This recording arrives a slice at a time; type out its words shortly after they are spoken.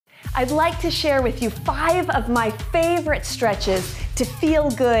I'd like to share with you 5 of my favorite stretches to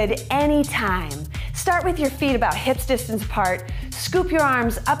feel good anytime. Start with your feet about hips distance apart. Scoop your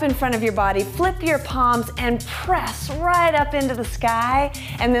arms up in front of your body, flip your palms and press right up into the sky,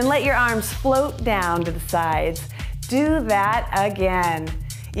 and then let your arms float down to the sides. Do that again.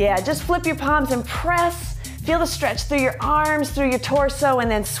 Yeah, just flip your palms and press. Feel the stretch through your arms, through your torso,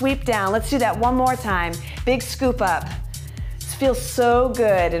 and then sweep down. Let's do that one more time. Big scoop up. This feels so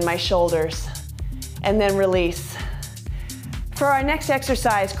good in my shoulders. And then release. For our next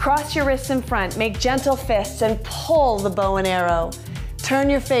exercise, cross your wrists in front, make gentle fists, and pull the bow and arrow. Turn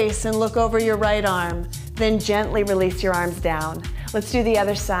your face and look over your right arm, then gently release your arms down. Let's do the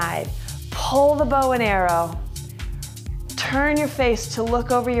other side. Pull the bow and arrow. Turn your face to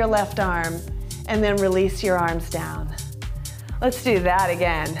look over your left arm, and then release your arms down. Let's do that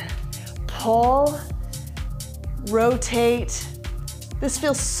again. Pull, rotate. This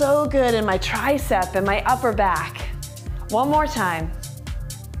feels so good in my tricep and my upper back. One more time.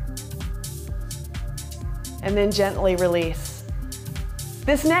 And then gently release.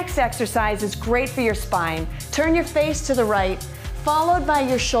 This next exercise is great for your spine. Turn your face to the right, followed by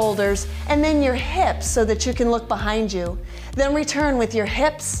your shoulders, and then your hips so that you can look behind you. Then return with your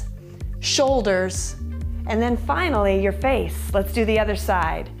hips, shoulders, and then finally your face. Let's do the other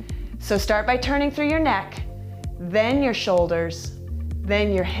side. So start by turning through your neck, then your shoulders,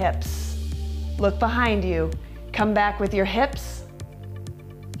 then your hips. Look behind you. Come back with your hips,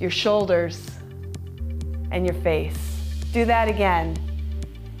 your shoulders, and your face. Do that again.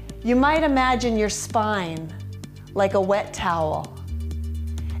 You might imagine your spine like a wet towel.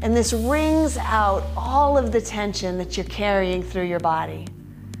 And this wrings out all of the tension that you're carrying through your body.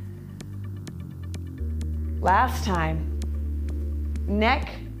 Last time. Neck,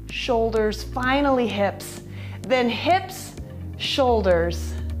 shoulders, finally hips, then hips,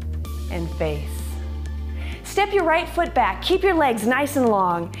 shoulders, and face. Step your right foot back, keep your legs nice and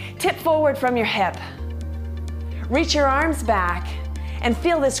long, tip forward from your hip. Reach your arms back and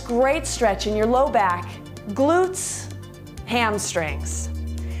feel this great stretch in your low back, glutes, hamstrings.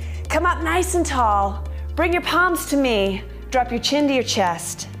 Come up nice and tall, bring your palms to me, drop your chin to your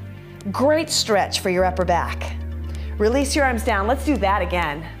chest. Great stretch for your upper back. Release your arms down, let's do that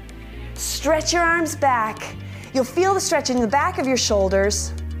again. Stretch your arms back. You'll feel the stretch in the back of your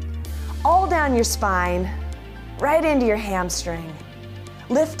shoulders, all down your spine, right into your hamstring.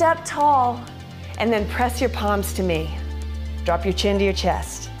 Lift up tall, and then press your palms to me. Drop your chin to your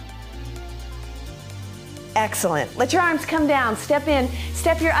chest. Excellent. Let your arms come down, step in,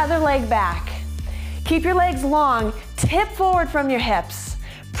 step your other leg back. Keep your legs long, tip forward from your hips.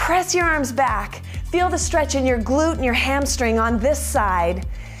 Press your arms back. Feel the stretch in your glute and your hamstring on this side.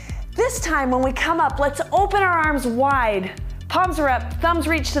 This time when we come up, let's open our arms wide. Palms are up, thumbs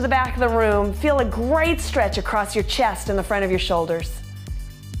reach to the back of the room. Feel a great stretch across your chest and the front of your shoulders.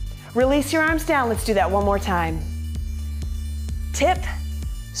 Release your arms down. Let's do that one more time. Tip,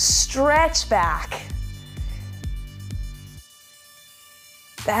 stretch back.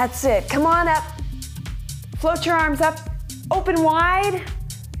 That's it. Come on up. Float your arms up, open wide.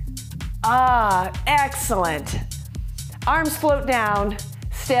 Ah, excellent. Arms float down,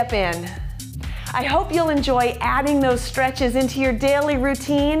 step in. I hope you'll enjoy adding those stretches into your daily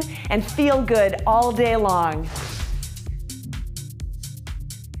routine and feel good all day long.